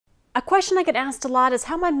A question I get asked a lot is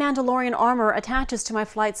how my Mandalorian armor attaches to my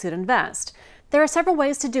flight suit and vest. There are several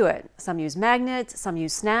ways to do it. Some use magnets, some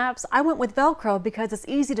use snaps. I went with Velcro because it's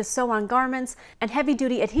easy to sew on garments, and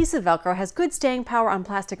heavy-duty adhesive Velcro has good staying power on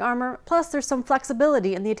plastic armor, plus there's some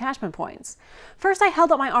flexibility in the attachment points. First, I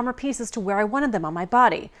held up my armor pieces to where I wanted them on my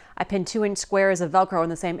body. I pinned 2-inch squares of Velcro in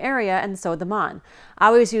the same area and sewed them on. I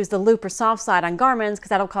always use the loop or soft side on garments because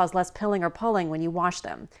that'll cause less pilling or pulling when you wash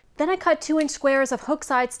them. Then I cut 2-inch squares of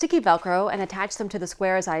hook-side sticky Velcro and attached them to the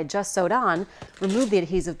squares I had just sewed on, removed the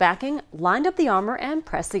adhesive backing, lined up the armor, and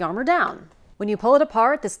pressed the armor down. When you pull it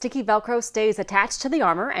apart, the sticky Velcro stays attached to the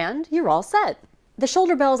armor, and you're all set. The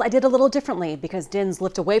shoulder bells I did a little differently because DINs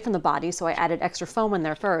lift away from the body, so I added extra foam in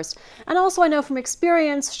there first. And also I know from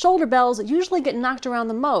experience, shoulder bells usually get knocked around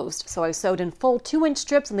the most, so I sewed in full 2-inch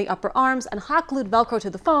strips on the upper arms and hot glued Velcro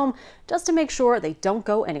to the foam just to make sure they don't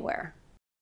go anywhere.